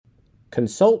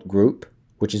Consult Group,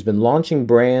 which has been launching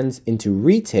brands into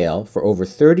retail for over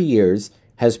 30 years,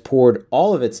 has poured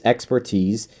all of its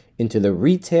expertise into the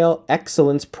Retail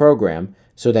Excellence Program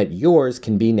so that yours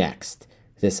can be next.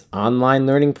 This online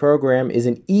learning program is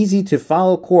an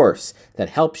easy-to-follow course that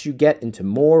helps you get into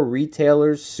more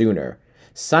retailers sooner.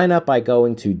 Sign up by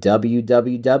going to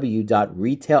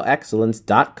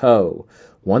www.retailexcellence.co.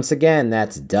 Once again,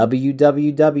 that's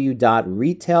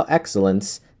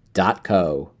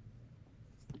www.retailexcellence.co.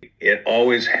 It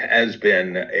always has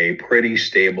been a pretty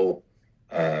stable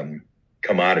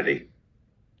commodity.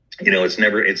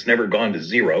 It's never gone to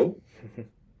zero,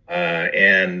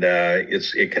 and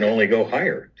it can only go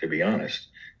higher, to be honest.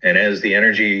 And as the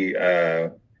energy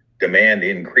demand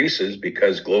increases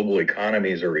because global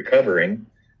economies are recovering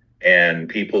and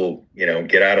people,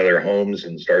 get out of their homes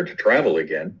and start to travel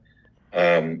again,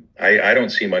 I don't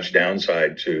see much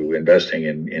downside to investing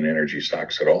in energy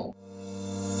stocks at all.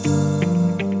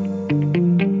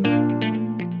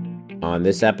 On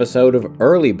this episode of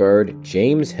Early Bird,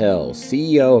 James Hill,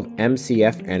 CEO of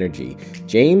MCF Energy.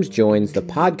 James joins the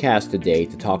podcast today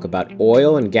to talk about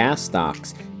oil and gas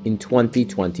stocks in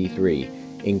 2023,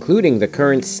 including the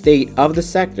current state of the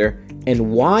sector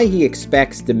and why he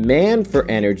expects demand for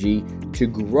energy to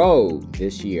grow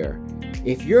this year.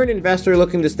 If you're an investor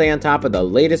looking to stay on top of the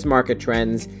latest market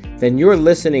trends, then you're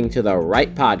listening to the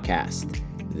right podcast.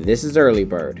 This is Early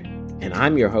Bird, and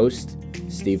I'm your host,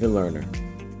 Stephen Lerner.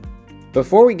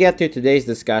 Before we get to today's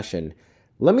discussion,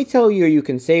 let me tell you you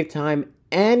can save time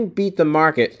and beat the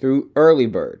market through Early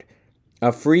Bird,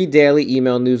 a free daily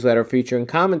email newsletter featuring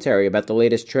commentary about the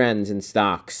latest trends in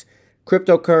stocks,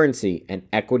 cryptocurrency, and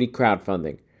equity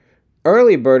crowdfunding.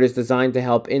 Early Bird is designed to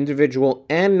help individual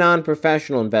and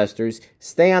non-professional investors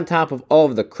stay on top of all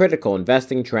of the critical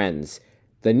investing trends.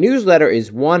 The newsletter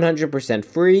is 100%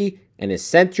 free and is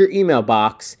sent to your email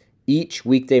box each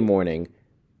weekday morning.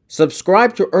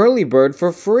 Subscribe to Early Bird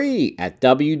for free at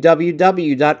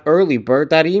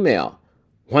www.earlybird.email.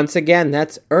 Once again,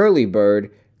 that's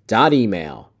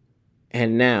earlybird.email.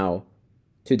 And now,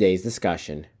 today's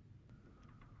discussion.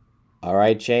 All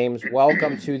right, James,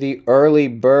 welcome to the Early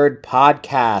Bird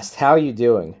podcast. How are you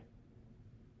doing?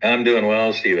 I'm doing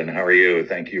well, Stephen. How are you?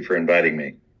 Thank you for inviting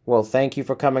me. Well, thank you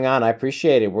for coming on. I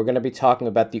appreciate it. We're going to be talking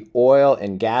about the oil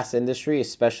and gas industry,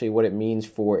 especially what it means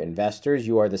for investors.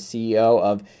 You are the CEO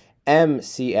of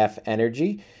MCF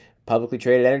Energy, publicly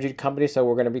traded energy company, so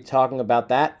we're going to be talking about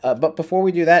that. But before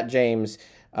we do that, James,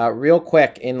 real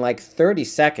quick, in like 30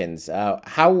 seconds,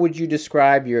 how would you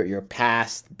describe your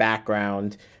past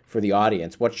background for the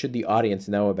audience? What should the audience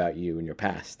know about you and your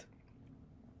past?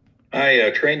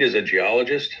 I trained as a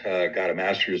geologist, got a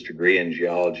master's degree in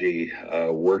geology,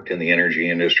 worked in the energy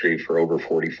industry for over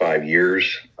 45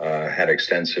 years, had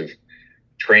extensive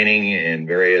training in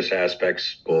various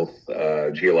aspects, both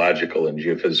geological and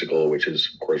geophysical, which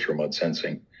is, of course, remote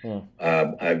sensing.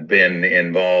 I've been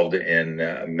involved in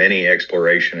many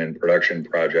exploration and production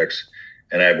projects,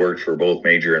 and I've worked for both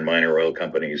major and minor oil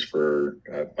companies for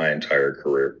my entire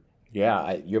career.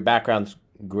 Yeah, your background's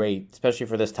great, especially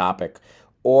for this topic.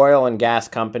 Oil and gas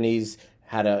companies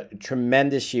had a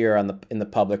tremendous year in the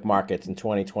public markets in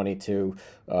 2022,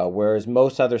 whereas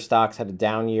most other stocks had a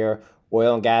down year.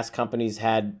 Oil and gas companies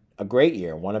had a great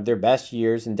year, one of their best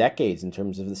years in decades in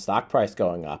terms of the stock price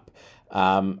going up.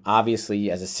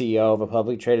 Obviously, as a CEO of a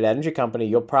publicly traded energy company,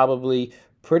 you're probably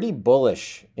pretty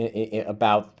bullish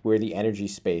about where the energy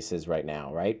space is right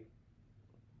now, right?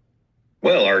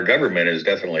 Well, our government has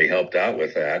definitely helped out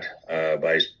with that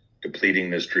by depleting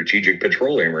the Strategic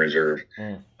Petroleum Reserve.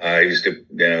 They've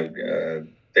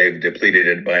depleted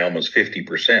it by almost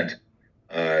 50%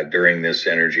 during this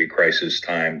energy crisis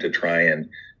time to try and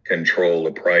control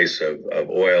the price of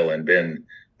oil, and been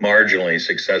marginally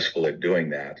successful at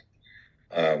doing that.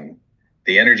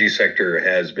 The energy sector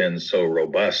has been so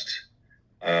robust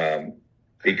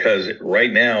because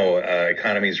right now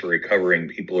economies are recovering.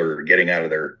 People are getting out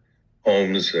of their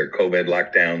homes, their COVID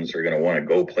lockdowns. They're going to want to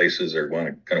go places. They're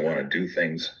going to want to do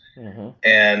things.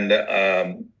 And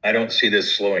I don't see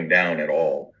this slowing down at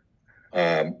all.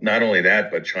 Not only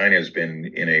that, but China has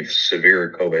been in a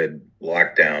severe COVID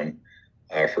lockdown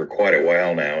for quite a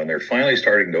while now, and they're finally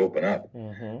starting to open up.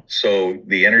 So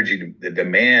the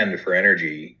demand for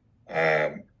energy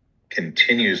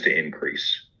continues to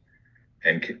increase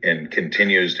and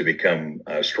continues to become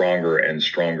stronger and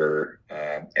stronger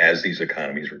as these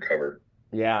economies recover.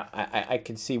 Yeah, I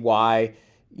can see why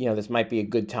this might be a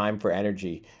good time for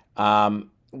energy.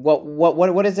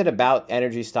 What is it about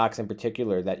energy stocks in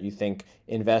particular that you think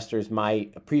investors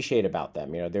might appreciate about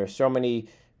them? There are so many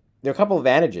there are a couple of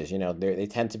advantages. You know, they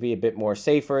tend to be a bit more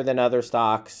safer than other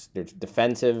stocks. They're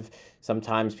defensive.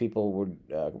 Sometimes people would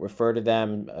refer to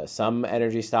them. Some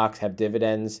energy stocks have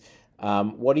dividends.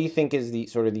 What do you think is the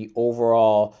sort of the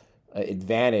overall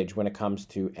advantage when it comes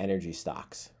to energy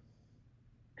stocks?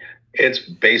 It's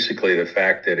basically the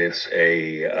fact that it's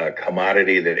a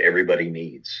commodity that everybody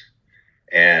needs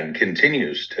and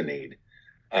continues to need.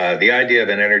 The idea of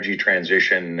an energy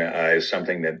transition is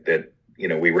something that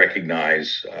we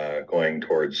recognize going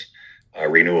towards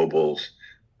renewables,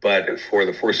 but for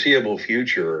the foreseeable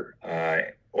future,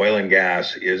 oil and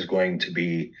gas is going to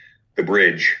be the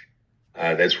bridge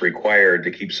that's required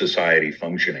to keep society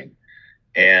functioning,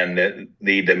 and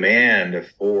the demand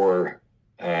for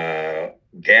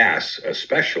gas,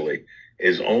 especially,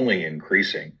 is only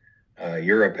increasing.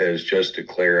 Europe has just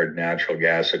declared natural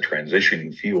gas a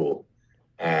transition fuel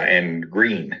and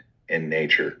green in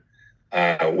nature,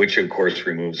 which of course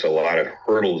removes a lot of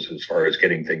hurdles as far as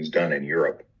getting things done in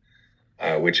Europe,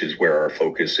 which is where our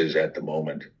focus is at the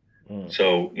moment.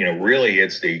 So, really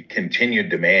it's the continued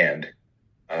demand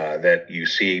that you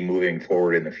see moving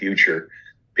forward in the future,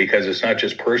 because it's not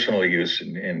just personal use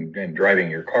and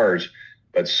driving your cars,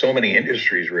 but so many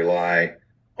industries rely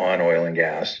on oil and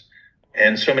gas,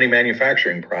 and so many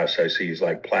manufacturing processes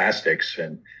like plastics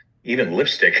and even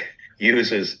lipstick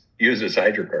uses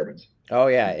hydrocarbons. Oh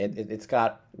yeah, it's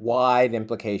got wide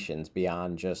implications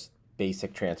beyond just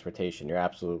basic transportation. You're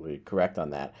absolutely correct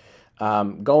on that.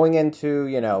 Going into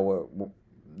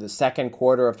the second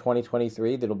quarter of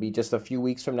 2023, that'll be just a few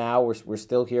weeks from now. We're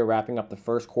still here wrapping up the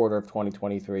first quarter of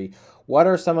 2023. What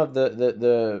are some of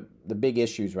the big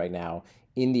issues right now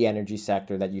in the energy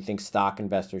sector that you think stock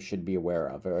investors should be aware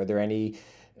of? Are there any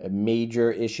major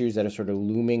issues that are sort of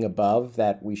looming above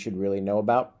that we should really know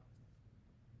about?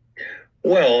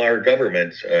 Well, our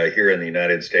government here in the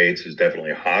United States is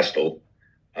definitely hostile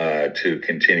to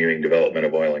continuing development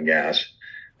of oil and gas,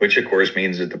 which of course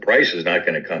means that the price is not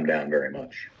going to come down very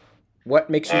much. What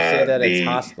makes you say that it's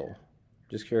hostile?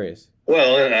 Just curious.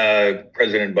 Well,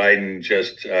 President Biden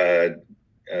just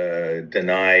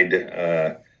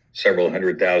denied several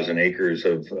 100,000 acres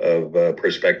of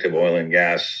prospective oil and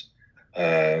gas,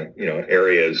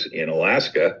 areas in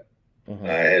Alaska,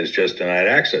 has just denied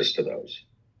access to those.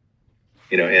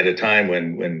 At a time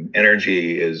when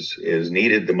energy is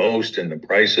needed the most and the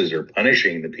prices are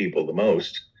punishing the people the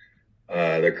most,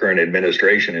 the current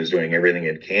administration is doing everything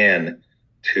it can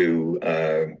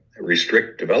to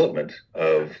restrict development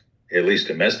of at least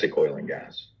domestic oil and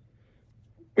gas.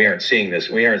 We aren't seeing this.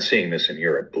 We aren't seeing this in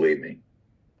Europe, believe me.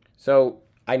 So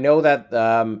I know that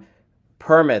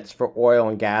permits for oil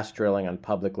and gas drilling on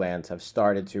public lands have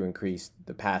started to increase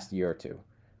the past year or two.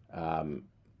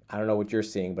 I don't know what you're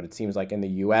seeing, but it seems like in the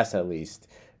U.S. at least,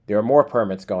 there are more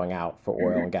permits going out for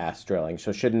oil and gas drilling.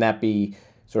 So shouldn't that be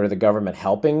sort of the government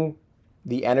helping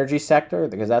the energy sector?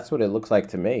 Because that's what it looks like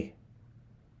to me.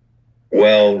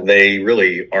 Well, they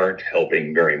really aren't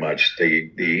helping very much.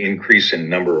 The increase in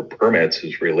number of permits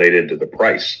is related to the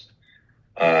price.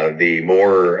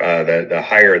 The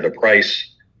higher the price,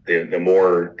 the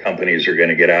more companies are going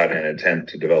to get out and attempt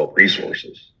to develop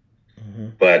resources.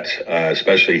 But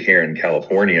especially here in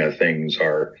California, things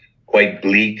are quite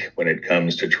bleak when it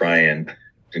comes to trying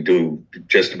to do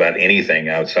just about anything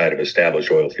outside of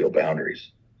established oil field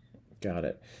boundaries. Got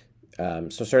it.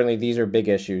 So certainly these are big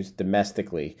issues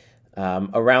domestically.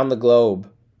 Around the globe,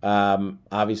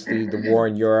 obviously the war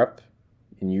in Europe,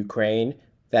 in Ukraine,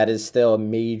 that is still a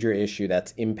major issue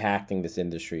that's impacting this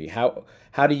industry.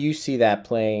 How do you see that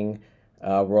playing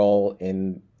a role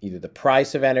in either the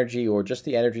price of energy or just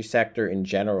the energy sector in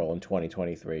general in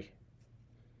 2023?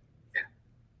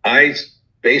 I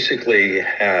basically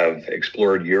have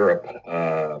explored Europe,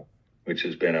 which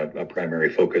has been a primary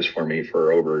focus for me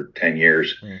for over 10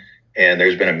 years. And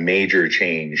there's been a major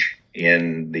change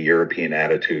in the European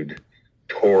attitude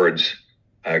towards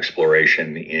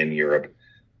exploration in Europe.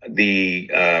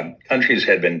 The countries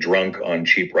had been drunk on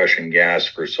cheap Russian gas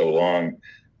for so long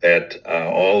that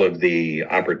all of the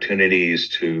opportunities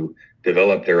to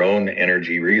develop their own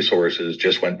energy resources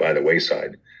just went by the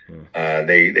wayside.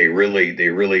 They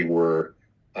really were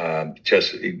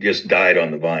just died on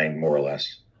the vine, more or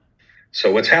less.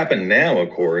 So what's happened now,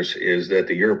 of course, is that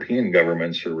the European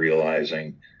governments are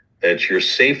realizing that your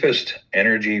safest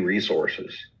energy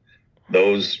resources,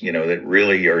 those that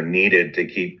really are needed to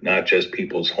keep not just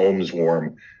people's homes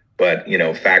warm, but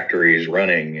factories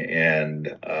running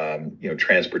and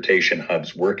transportation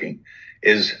hubs working,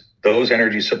 is those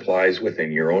energy supplies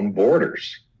within your own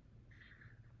borders.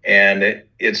 And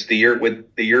it's the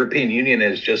European Union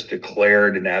has just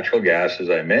declared natural gas, as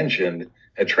I mentioned,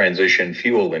 a transition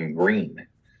fuel and green.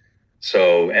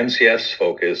 So MCF's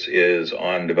focus is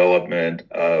on development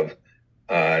of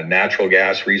natural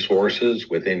gas resources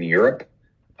within Europe,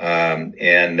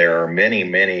 and there are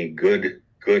many good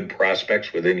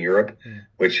prospects within Europe,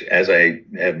 which, as I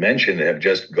have mentioned, have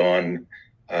just gone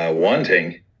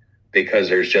wanting because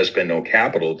there's just been no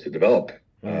capital to develop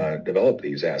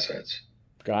these assets.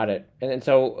 Got it. And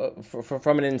so,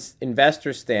 from an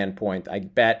investor standpoint, I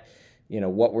bet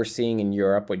what we're seeing in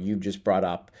Europe, what you just brought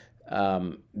up,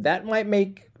 that might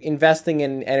make investing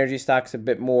in energy stocks a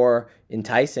bit more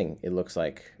enticing. It looks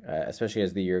like, especially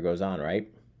as the year goes on, right?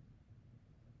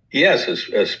 Yes,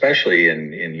 especially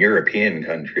in European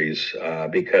countries,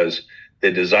 because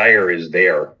the desire is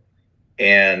there.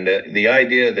 And the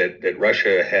idea that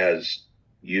Russia has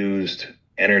used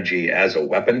energy as a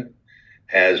weapon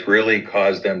has really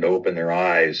caused them to open their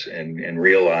eyes and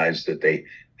realize that they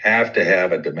have to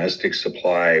have a domestic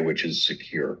supply which is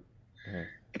secure. Mm-hmm.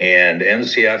 And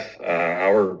MCF,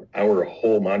 our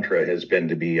whole mantra has been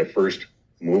to be a first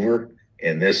mover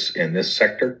in this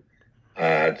sector.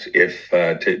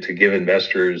 To give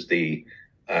investors a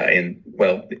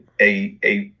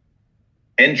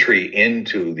entry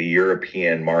into the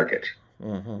European market,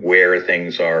 where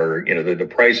things are, the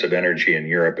price of energy in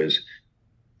Europe is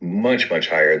much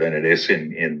higher than it is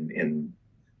in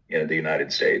the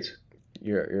United States.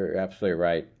 You're absolutely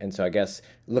right. And so I guess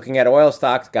looking at oil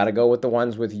stocks, got to go with the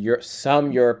ones with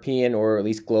some European or at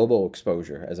least global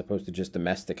exposure, as opposed to just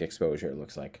domestic exposure, it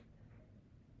looks like.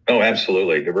 Oh,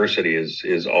 absolutely. Diversity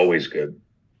is always good.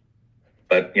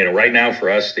 But, right now for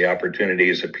us, the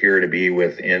opportunities appear to be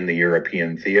within the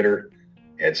European theater.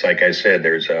 It's like I said,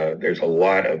 there's a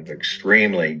lot of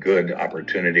extremely good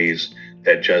opportunities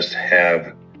that just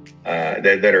have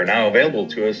that are now available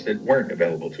to us that weren't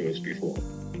available to us before.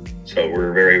 So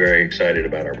we're very excited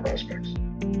about our prospects.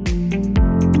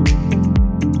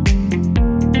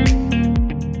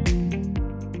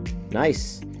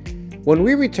 Nice. When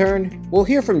we return, we'll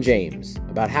hear from James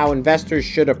about how investors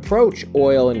should approach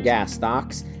oil and gas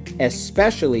stocks,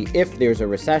 especially if there's a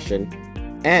recession,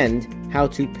 and how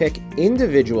to pick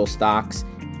individual stocks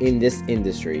in this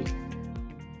industry.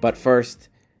 But first,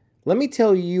 let me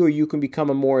tell you you can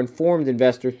become a more informed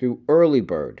investor through Early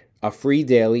Bird, a free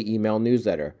daily email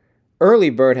newsletter. Early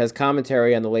Bird has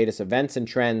commentary on the latest events and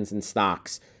trends in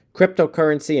stocks,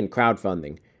 cryptocurrency, and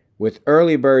crowdfunding. With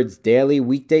Early Bird's daily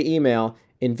weekday email,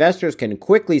 investors can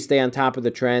quickly stay on top of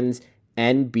the trends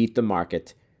and beat the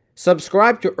market.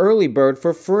 Subscribe to Early Bird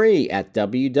for free at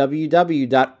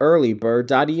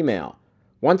www.earlybird.email.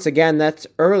 Once again, that's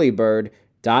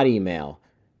earlybird.email.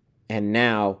 And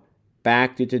now,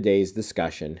 back to today's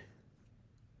discussion.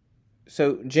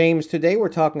 So, James, today we're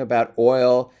talking about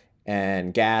oil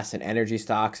and gas and energy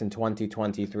stocks in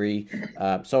 2023.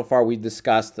 So far, we've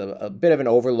discussed a bit of an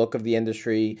overlook of the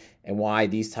industry and why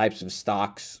these types of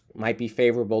stocks might be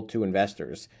favorable to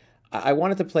investors. I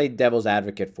wanted to play devil's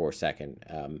advocate for a second.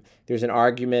 There's an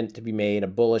argument to be made, a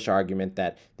bullish argument,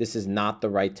 that this is not the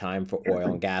right time for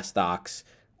oil and gas stocks.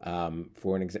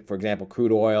 For example,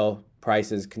 crude oil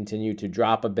prices continue to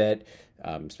drop a bit,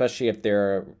 especially if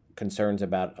there are concerns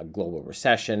about a global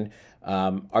recession.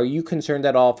 Are you concerned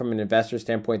at all from an investor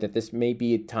standpoint that this may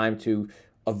be a time to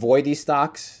avoid these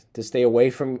stocks, to stay away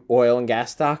from oil and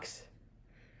gas stocks?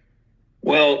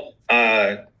 Well,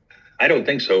 I don't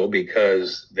think so,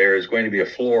 because there is going to be a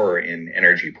floor in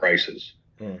energy prices.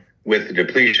 With the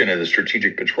depletion of the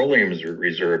Strategic Petroleum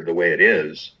Reserve the way it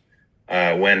is,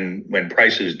 when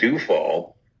prices do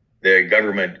fall, the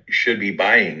government should be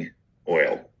buying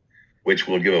oil, which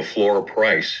will give a floor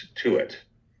price to it.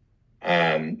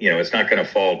 It's not going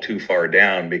to fall too far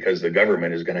down, because the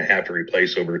government is going to have to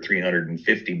replace over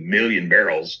 350 million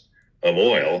barrels of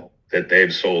oil that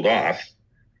they've sold off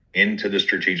into the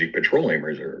Strategic Petroleum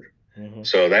Reserve. Mm-hmm.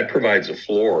 So that provides a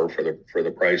floor for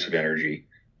the price of energy.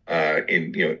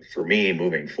 For me,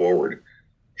 moving forward,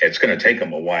 it's going to take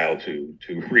them a while to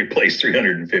replace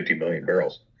 350 million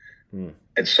barrels.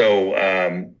 And so,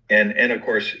 and of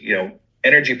course,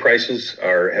 energy prices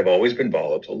have always been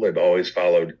volatile. They've always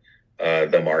followed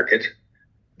the market,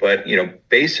 but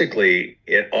basically,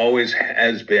 it always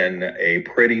has been a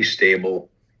pretty stable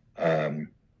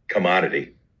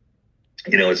commodity.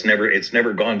 It's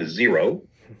never gone to zero,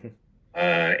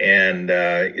 and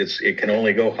it can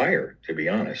only go higher, to be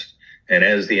honest. And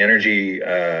as the energy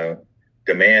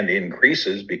demand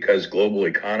increases, because global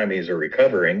economies are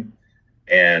recovering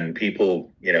and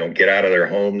people get out of their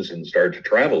homes and start to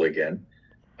travel again,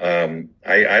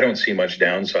 I don't see much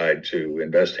downside to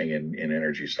investing in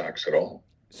energy stocks at all.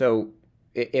 So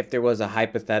if there was a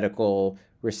hypothetical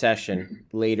recession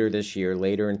later this year,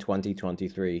 later in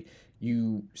 2023,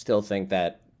 you still think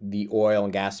that the oil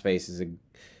and gas space is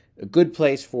a good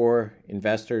place for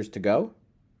investors to go?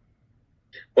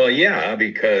 Well, yeah,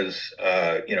 because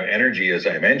energy, as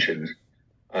I mentioned,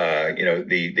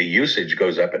 the usage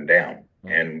goes up and down,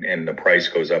 and the price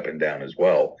goes up and down as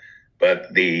well.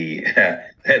 But the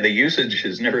the usage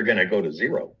is never going to go to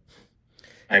zero.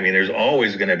 I mean, there's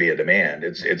always going to be a demand.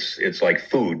 It's like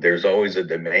food. There's always a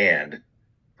demand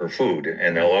for food,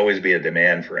 and there'll always be a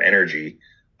demand for energy,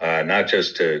 not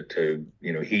just to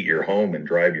heat your home and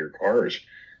drive your cars,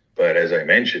 but as I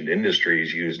mentioned,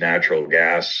 industries use natural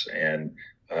gas and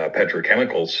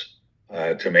petrochemicals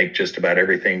to make just about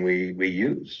everything we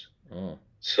use. Mm.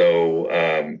 So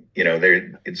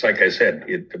it's like I said,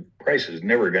 the price is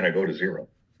never going to go to zero.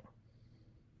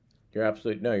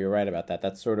 You're right about that.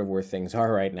 That's sort of where things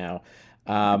are right now.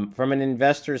 From an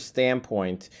investor's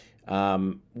standpoint,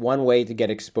 one way to get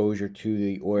exposure to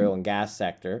the oil and gas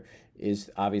sector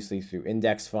is obviously through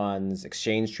index funds,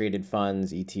 exchange traded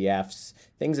funds, ETFs,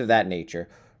 things of that nature.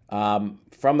 I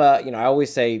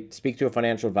always say, speak to a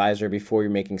financial advisor before you're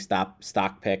making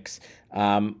stock picks.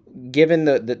 Given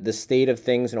the state of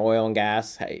things in oil and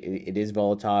gas, it is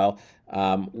volatile.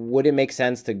 Would it make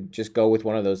sense to just go with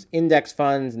one of those index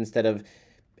funds instead of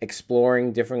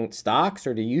exploring different stocks?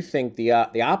 Or do you think the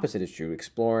opposite is true?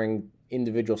 Exploring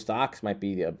individual stocks might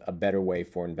be a better way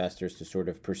for investors to sort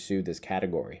of pursue this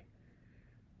category?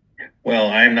 Well,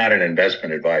 I'm not an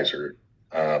investment advisor,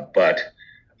 but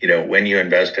when you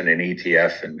invest in an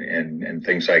ETF and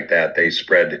things like that, they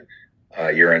spread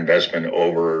your investment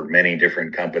over many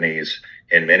different companies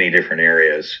in many different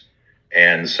areas,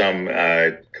 and some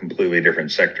completely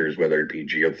different sectors, whether it be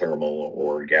geothermal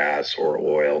or gas or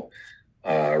oil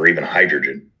or even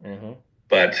hydrogen. Mm-hmm.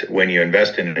 But when you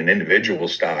invest in an individual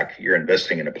stock, you're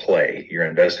investing in a play. You're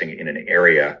investing in an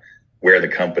area where the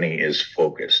company is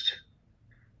focused.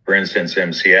 For instance,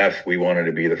 MCF, we wanted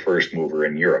to be the first mover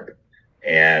in Europe.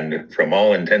 And from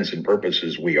all intents and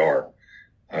purposes, we are.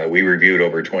 We reviewed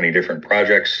over 20 different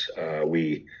projects.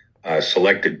 We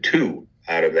selected 2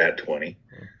 out of that 20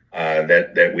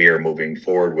 that we are moving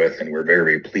forward with, and we're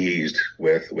very pleased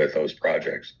with those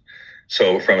projects.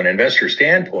 So from an investor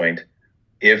standpoint,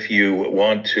 if you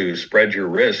want to spread your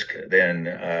risk, then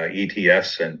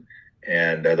ETFs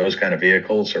and those kind of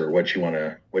vehicles are what you want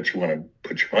to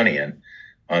put your money in.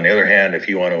 On the other hand, if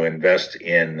you want to invest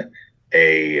in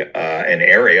an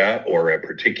area or a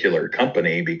particular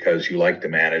company because you like the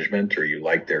management or you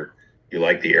like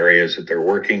the areas that they're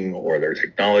working or their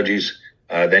technologies,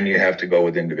 then you have to go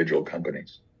with individual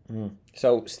companies. Mm.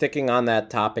 So sticking on that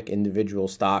topic, individual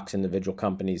stocks, individual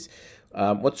companies,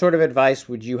 what sort of advice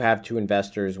would you have to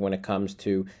investors when it comes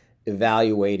to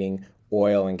evaluating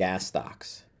oil and gas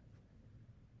stocks?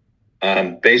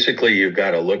 Basically, you've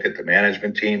got to look at the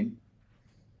management team.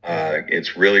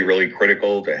 It's really, really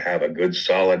critical to have a good,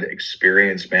 solid,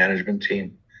 experienced management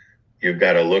team. You've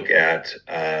got to look at,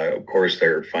 of course,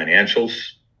 their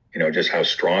financials, just how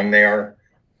strong they are.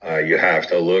 You have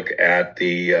to look at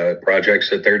the projects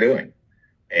that they're doing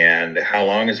and how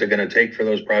long is it going to take for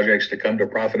those projects to come to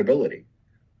profitability.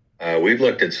 We've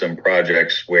looked at some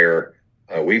projects where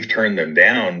we've turned them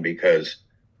down because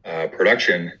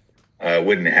production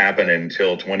wouldn't happen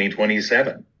until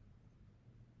 2027.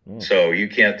 So you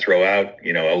can't throw out,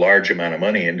 a large amount of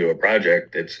money into a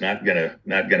project that's not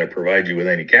gonna provide you with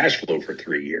any cash flow for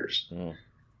 3 years. Mm.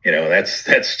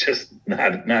 That's just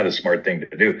not a smart thing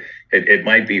to do. It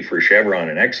might be for Chevron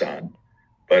and Exxon,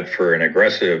 but for an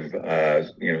aggressive,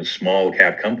 small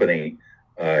cap company,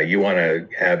 you want to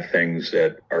have things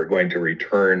that are going to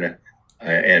return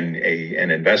an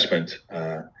investment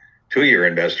to your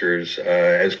investors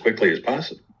as quickly as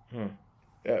possible. Hmm.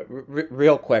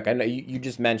 Real quick, I know you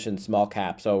just mentioned small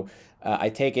cap, so I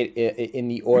take it in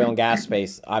the oil and gas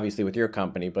space, obviously with your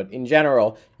company, but in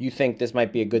general, you think this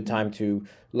might be a good time to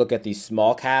look at these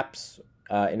small caps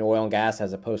in oil and gas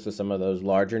as opposed to some of those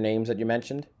larger names that you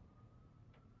mentioned?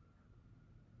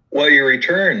 Well, your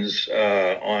returns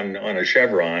on a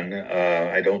Chevron,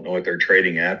 I don't know what they're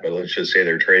trading at, but let's just say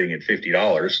they're trading at $50.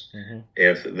 Mm-hmm.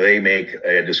 If they make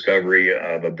a discovery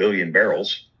of 1 billion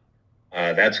barrels,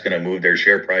 that's going to move their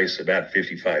share price about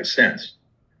 55 cents.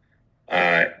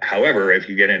 However, if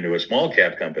you get into a small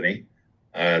cap company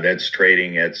that's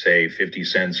trading at, say, 50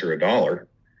 cents or $1,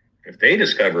 if they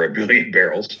discover 1 billion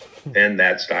barrels, then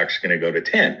that stock's going to go to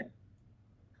 10.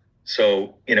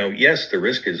 So, yes, the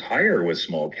risk is higher with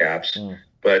small caps,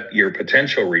 but your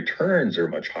potential returns are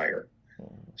much higher.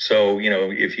 So,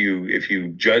 if you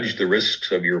judge the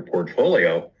risks of your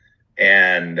portfolio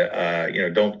and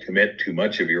don't commit too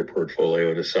much of your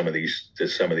portfolio to some of these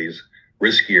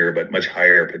riskier but much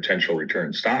higher potential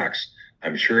return stocks,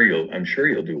 I'm sure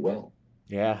you'll do well.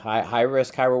 Yeah, high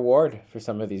risk, high reward for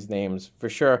some of these names for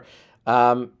sure.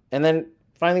 And then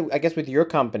finally, I guess with your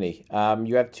company,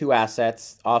 you have two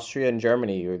assets, Austria and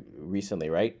Germany, recently,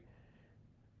 right?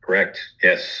 Correct.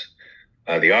 Yes.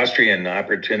 The Austrian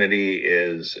opportunity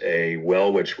is a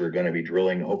well which we're going to be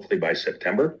drilling hopefully by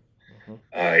September.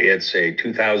 It's a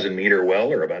 2,000 meter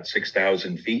well, or about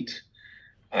 6,000 feet.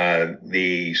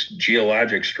 The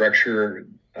geologic structure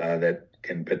that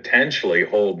can potentially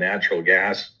hold natural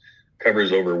gas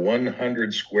covers over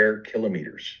 100 square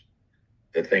kilometers.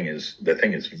 The thing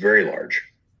is very large.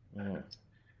 Mm.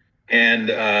 And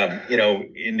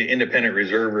independent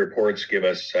reserve reports give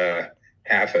us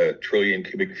 500 billion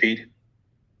cubic feet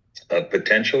of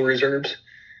potential reserves.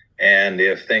 And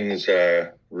if things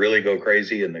really go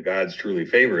crazy and the gods truly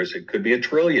favor us, it could be 1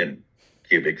 trillion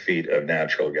cubic feet of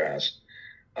natural gas.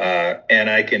 And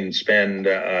I can spend,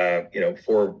 less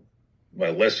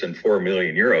than 4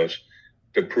 million euros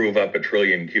to prove up 1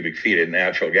 trillion cubic feet of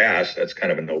natural gas. That's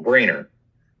kind of a no-brainer.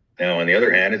 Now, on the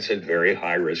other hand, it's a very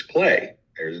high-risk play.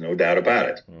 There's no doubt about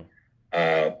it.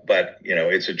 But,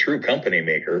 it's a true company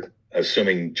maker,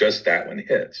 assuming just that one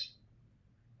hits.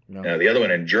 No. Now, the other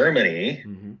one in Germany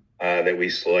that we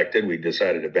selected, we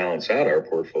decided to balance out our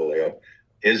portfolio,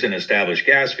 is an established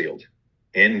gas field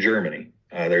in Germany.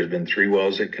 There's been 3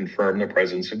 wells that confirm the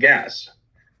presence of gas.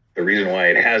 The reason why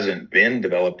it hasn't been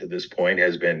developed to this point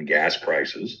has been gas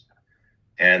prices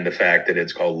and the fact that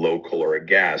it's called low caloric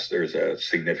gas. There's a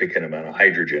significant amount of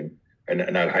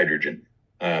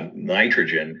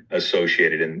nitrogen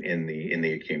associated in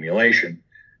the accumulation.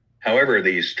 However,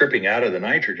 the stripping out of the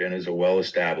nitrogen is a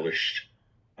well-established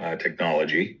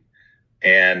technology,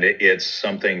 and it's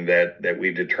something that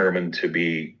we've determined to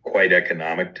be quite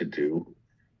economic to do.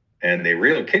 And the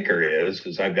real kicker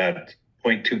is I've got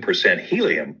 0.2%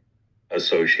 helium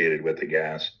associated with the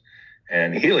gas.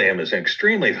 And helium is an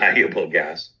extremely valuable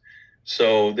gas.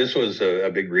 So this was a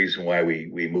big reason why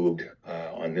we moved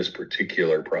on this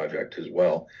particular project as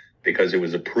well, because it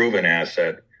was a proven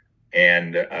asset,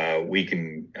 and we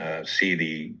can see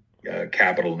the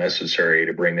capital necessary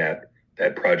to bring that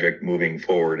project moving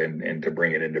forward and to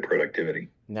bring it into productivity.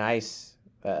 Nice.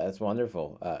 That's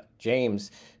wonderful. James,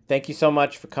 thank you so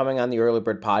much for coming on the Early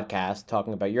Bird podcast,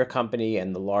 talking about your company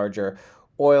and the larger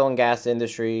oil and gas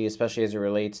industry, especially as it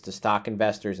relates to stock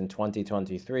investors in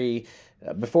 2023.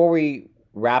 Before we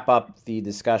wrap up the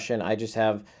discussion, I just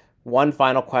have one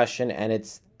final question, and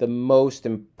it's the most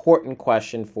important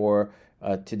question for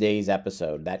today's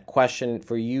episode. That question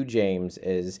for you, James,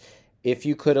 is if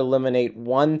you could eliminate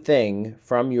one thing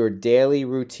from your daily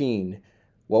routine,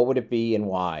 what would it be and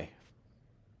why?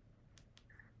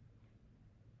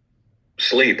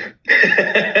 Sleep.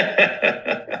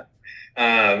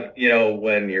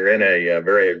 When you're in a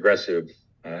very aggressive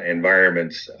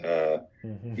environment,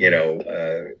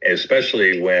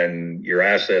 especially when your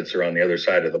assets are on the other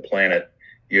side of the planet,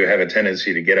 you have a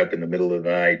tendency to get up in the middle of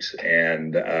the night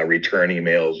and return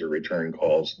emails or return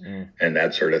calls and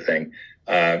that sort of thing.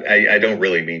 I don't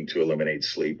really mean to eliminate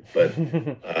sleep, but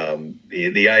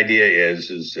the idea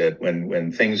is that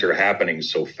when things are happening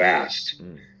so fast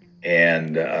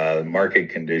and market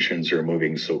conditions are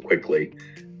moving so quickly,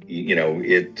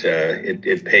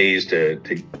 it pays to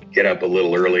get up a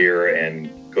little earlier and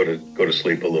go to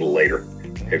sleep a little later,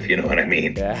 if you know what I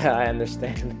mean. Yeah, I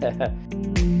understand that.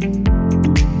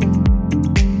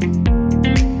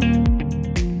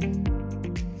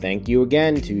 Thank you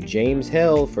again to James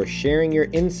Hill for sharing your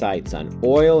insights on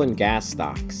oil and gas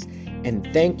stocks.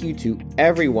 And thank you to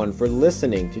everyone for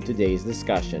listening to today's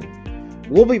discussion.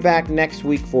 We'll be back next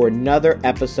week for another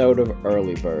episode of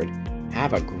Early Bird.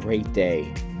 Have a great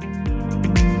day.